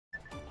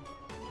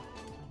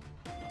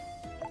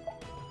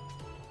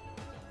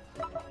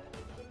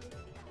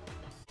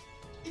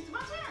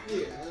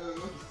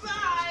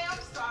Sorry,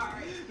 I'm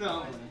sorry.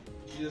 No,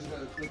 you just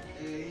gotta click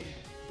A. There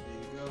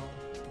you go.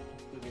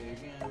 Click A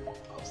again.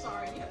 Oh,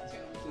 sorry, you have to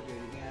tell me. Click A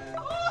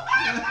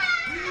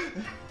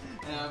again.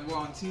 And we're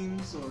on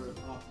teams or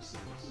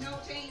opposites? No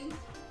teams.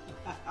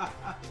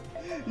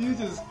 You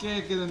just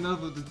can't get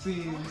enough of the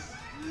teams.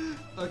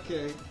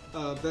 Okay,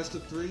 best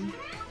of 3?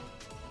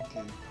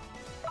 Okay.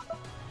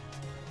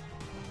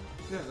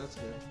 Yeah, that's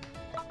good.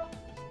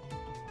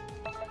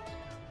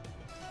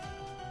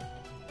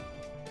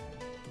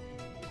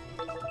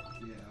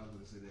 Yeah, I was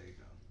gonna say there you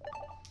go.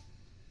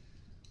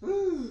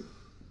 Woo!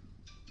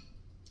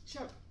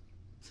 Sure.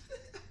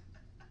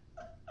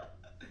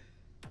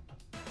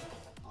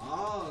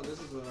 Oh, this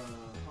is a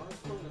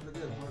hardcore. I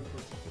forget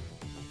hardcore.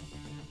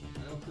 I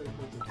don't play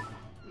hardcore.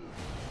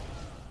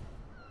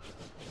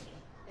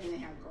 And they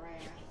have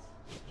grass.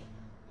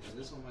 Yeah,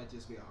 this one might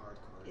just be a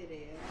hardcore. It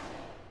is.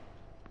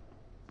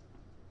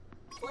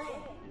 Play.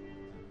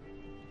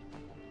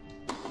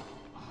 Oh,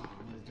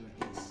 I'm gonna do an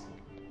ace.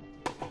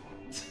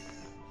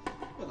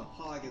 What a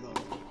hog it all.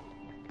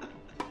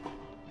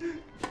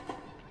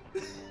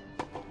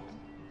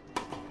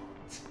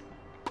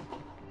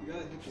 You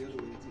gotta hit the other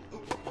way too.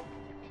 Oh.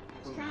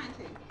 I was trying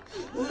to.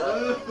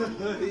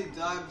 He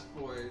dived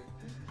for it.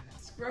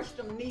 Scrushed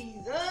them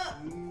knees up.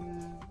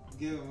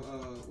 Give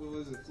what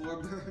was it, floor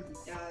burn?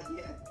 Yeah.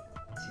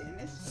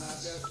 Tennis,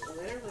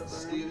 whatever. Burn.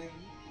 Stealing.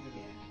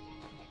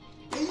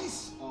 Yeah.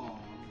 Ace! Oh,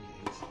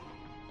 ace.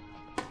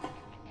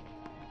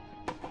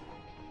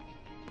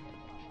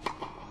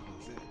 That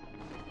was it.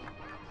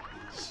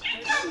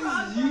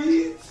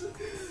 Yeet!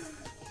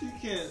 You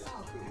can't.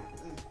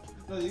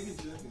 No, you can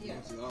drink it.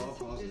 Yeah. I'll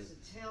pause it. Just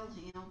to tell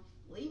him,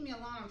 leave me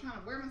alone. I'm trying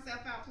to wear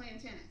myself out playing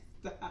tennis.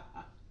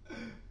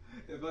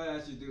 If I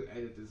actually do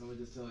edit this, I'm gonna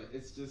just tell you,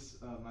 it's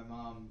just my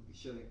mom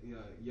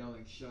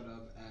yelling "shut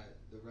up" at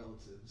the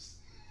relatives.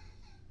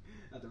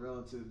 At the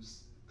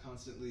relatives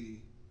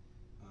constantly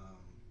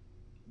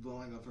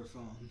blowing up her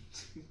phone.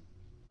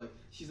 Like,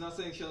 she's not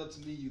saying "shut up" to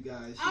me, you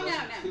guys.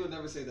 She would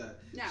never say that.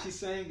 No. She's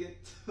saying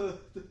it to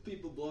the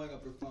people blowing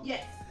up her phone.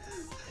 Yes.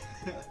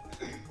 Go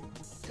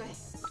ahead.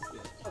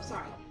 Yeah. Oh,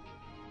 sorry.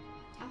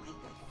 I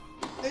like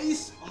that.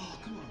 Ace! Oh,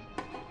 come on.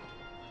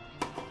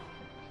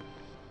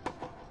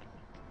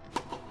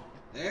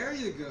 There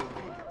you go. I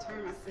had to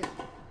turn myself.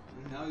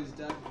 And now he's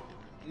diving.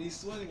 And he's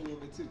sweating a little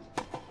bit too.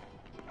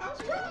 I was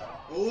trying.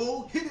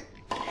 Oh, hit it!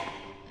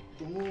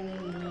 Oh,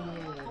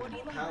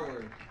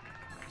 power.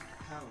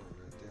 Power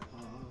right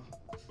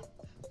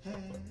there.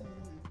 Hey.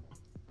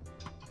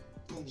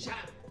 Boom. Shut up.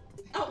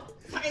 Oh,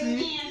 say it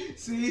again.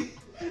 See?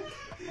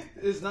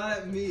 It's not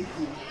at me.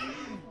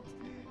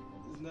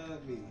 It's not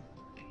at me.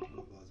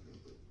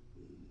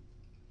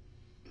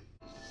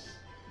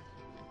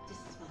 This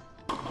is fun.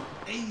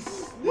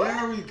 Ace! What?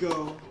 There we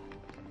go.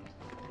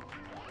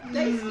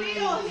 They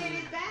still hit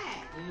it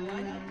back.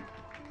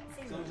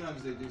 Sometimes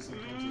they do,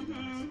 sometimes they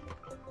don't.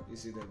 You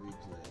see that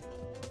replay.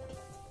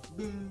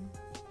 Boom.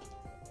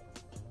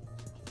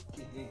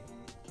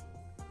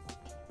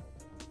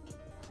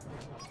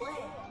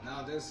 Now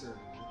they're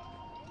serving.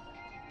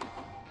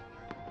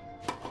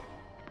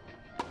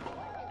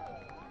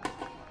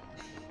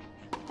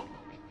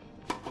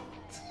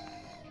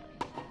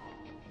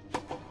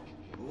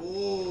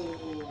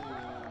 Oh!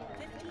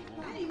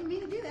 I didn't even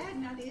mean to do that,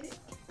 and I did it.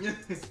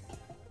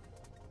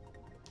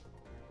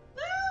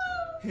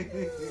 I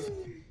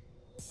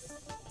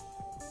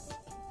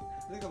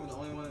think I'm the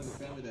only one in the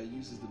family that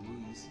uses the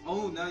knees.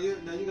 Oh, now you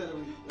gotta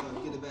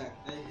get it back.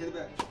 Hey, hit it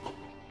back.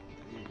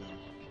 There you go.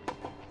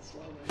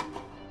 Slower.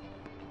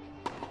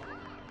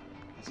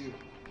 It's you.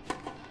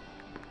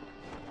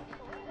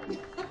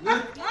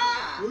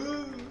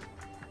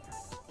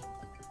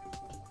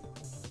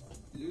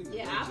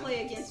 Yeah, I play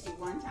against you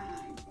one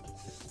time.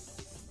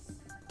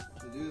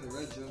 The dude in the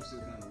red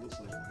jumpsuit kind of looks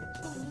like me.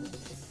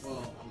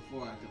 Well,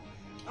 before I cut my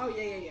hair. Oh,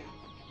 yeah.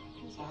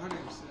 Oh, her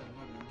name's Sam.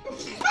 My bad.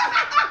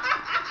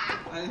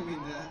 I didn't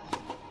mean that.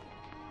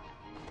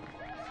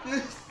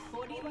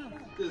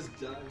 41. Just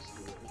dives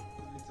for it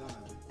every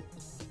time.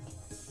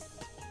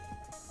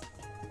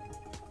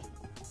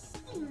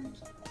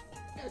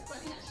 It was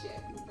funny how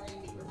Chef and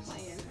Brandy were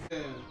playing.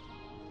 Yeah.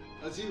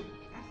 That's you.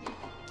 I think.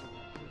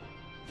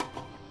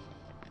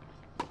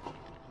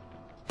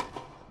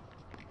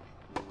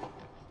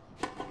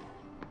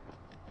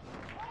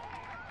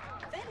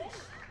 Finish.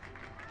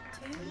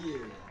 2.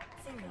 Yeah.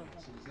 0.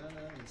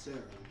 Susanna and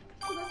Sarah.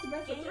 Oh, that's the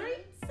best of 3?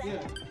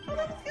 Yeah. Oh,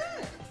 that's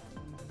good.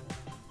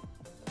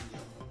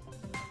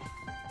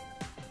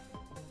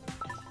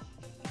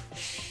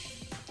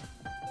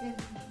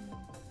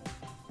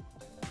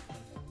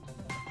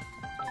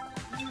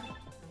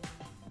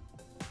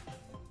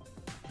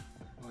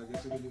 Well, I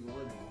guess we can do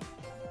volleyball.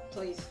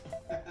 Please.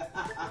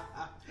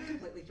 I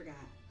completely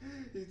forgot.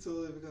 He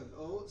totally forgot.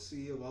 Oh,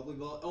 see, a wobbly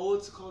ball. Oh,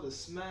 it's called a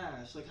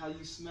smash. Like how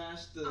you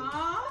smash the...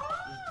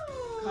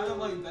 Oh! Kind of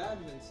like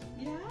badminton.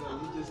 Yeah.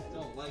 But you just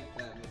don't like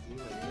badminton. You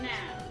like tennis.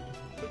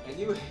 No. And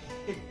you...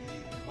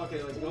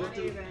 Okay, let's go Not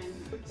through... even.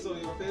 So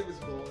your favorite's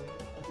bowling.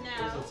 No.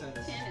 There's a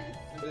tennis. Tennis.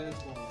 And then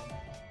it's bowling.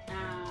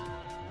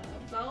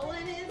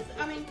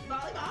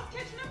 volleyball's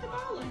catching up to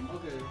bowling.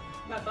 Okay.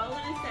 But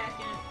bowling is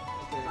second,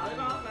 Okay.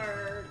 volleyball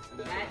third, And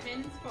then-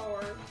 badminton's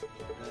fourth,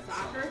 That's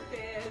soccer solid.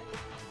 fifth,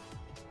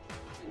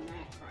 and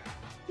that crap.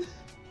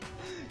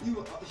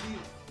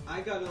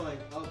 I gotta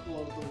like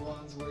upload the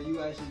ones where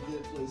you actually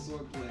did play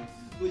swordplay,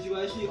 but you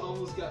actually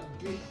almost got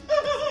beat.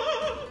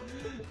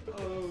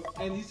 Oh,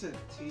 and you said,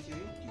 TJ, you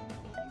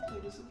play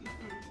this again?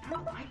 I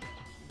don't like it.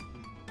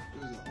 It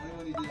was the only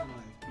one you didn't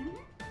like. Mm-hmm.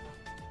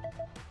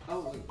 Oh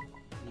wait.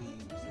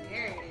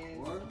 There it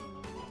is. Or?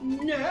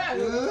 No!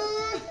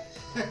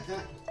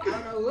 I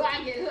don't know who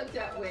I get hooked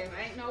up with.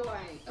 Ain't no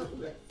way. Oh,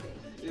 let's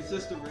see. It's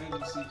just a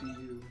random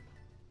CPU.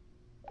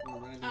 Or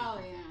random, Oh,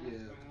 yeah. Yeah,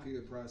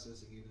 computer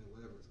processing unit,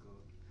 whatever it's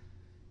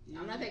called.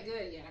 I'm not that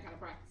good yet. I gotta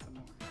practice some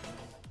more.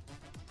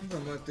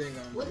 From one thing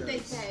on What did they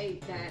say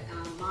that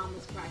Mom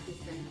was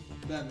practicing?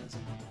 Badminton.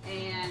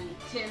 And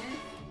tennis?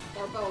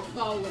 Or both?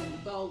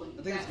 Bowling.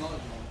 I think it's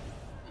volleyball.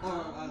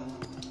 Or, I don't know.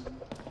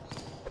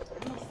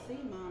 I don't see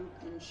Mom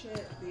and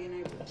Chet being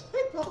able to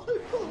play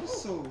volleyball.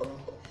 It's so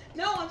wrong.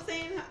 No, I'm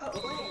saying,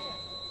 oh,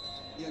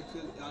 Yeah,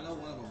 cause I know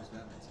one of them was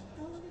badminton.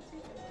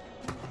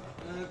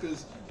 wait.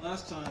 Because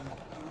last time.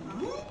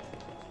 Oh.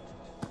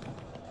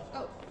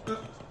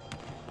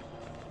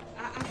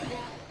 I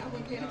forgot. I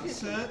wasn't paying attention.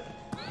 Set.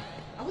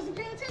 I wasn't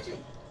paying attention.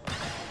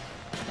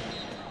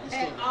 You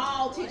At still-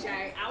 all,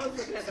 TJ. I was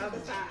looking at the other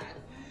side.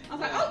 I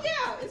was like, oh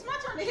yeah, it's my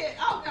turn to hit.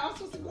 Oh no, I'm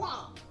supposed to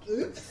block.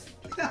 Oops.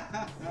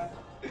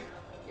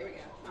 Here we go.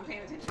 I'm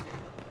paying attention now.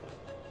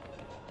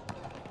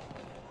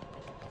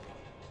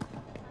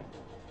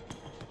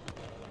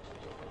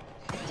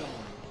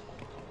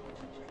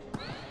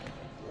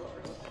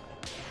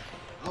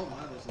 Oh,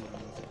 mine was a little.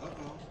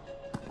 Uh-oh.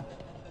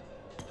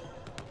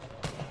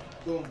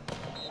 Boom.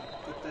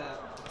 Get that.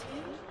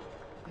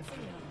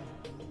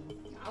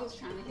 I was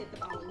trying to hit the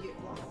ball and get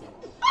blocked.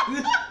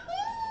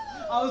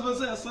 I was about to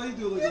say, I saw you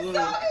do like a You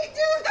little. saw me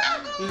do that?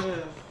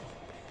 Yeah.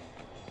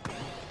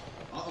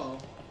 Uh-oh.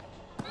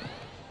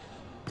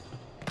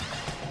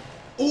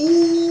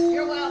 Ooh!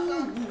 You're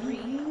welcome.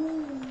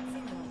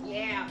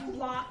 Yeah,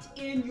 blocked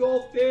in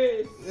your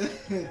face.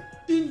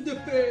 In the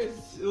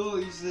face. Oh,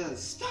 you said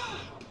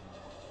stop.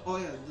 Oh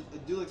yeah,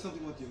 do like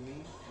something with your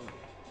knee.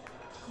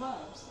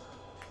 Clubs.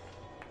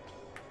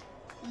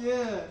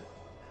 Yeah,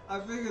 I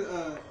figured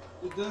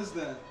it does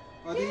that.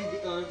 I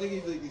think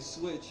if like you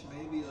switch,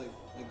 maybe like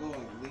go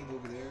like lean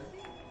over there.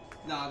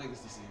 Nah, I think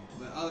it's the same.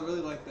 But I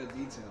really like that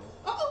detail.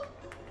 Oh,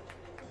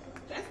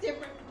 that's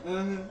different.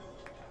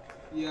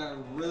 Yeah, I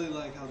really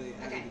like how they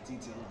added Okay. the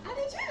detail. I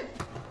did too.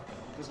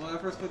 Because when I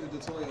first played the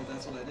tutorial,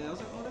 that's what I did. I was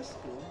like, oh, that's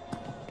cool.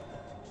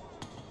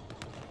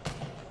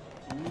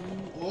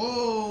 Ooh,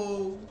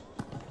 oh!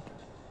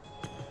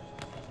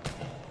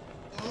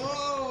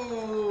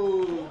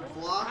 Oh!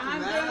 Block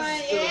I'm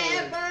master! doing,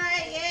 yeah,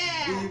 boy,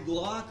 yeah. The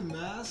block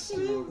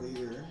master over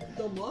here.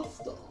 The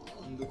master.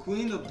 I'm the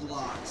queen of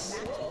blocks.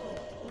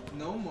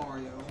 No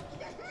Mario.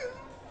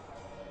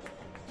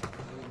 That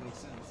would make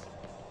sense.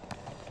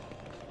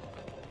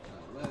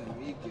 Not letting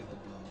me get the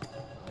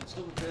ball. I'm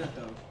still prepared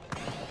though.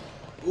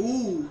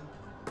 Ooh!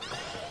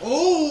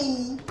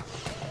 Oh!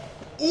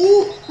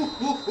 Ooh!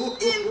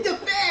 In the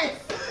face.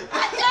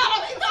 I got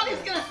him. He thought he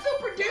was gonna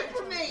super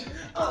duper me.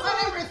 Or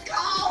whatever it's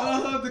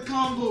called. The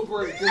combo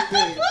breaker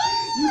thing.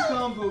 You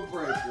combo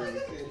breaker.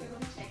 Okay.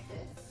 Let me check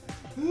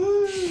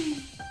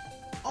this.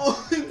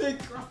 Oh, and they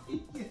cry.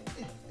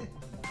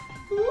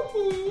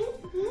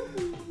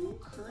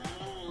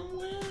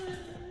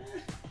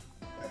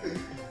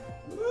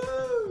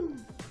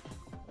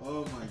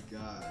 Oh my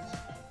gosh.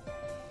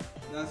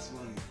 That's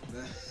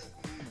funny.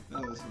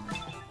 That was funny.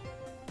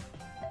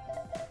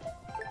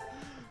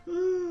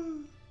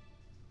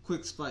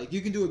 Quick spike.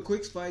 You can do a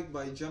quick spike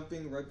by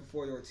jumping right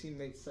before your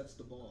teammate sets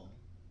the ball.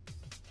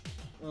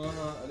 I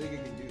think you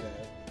can do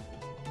that.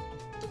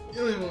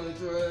 You don't want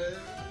to try it.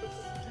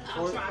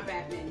 I'll try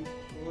badminton.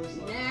 Or it's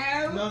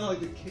like, No. no, like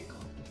the kick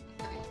off.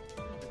 Okay.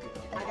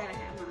 I gotta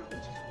have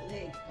my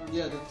leg.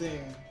 Yeah, the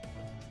thing.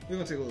 We're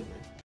gonna take a little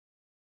break.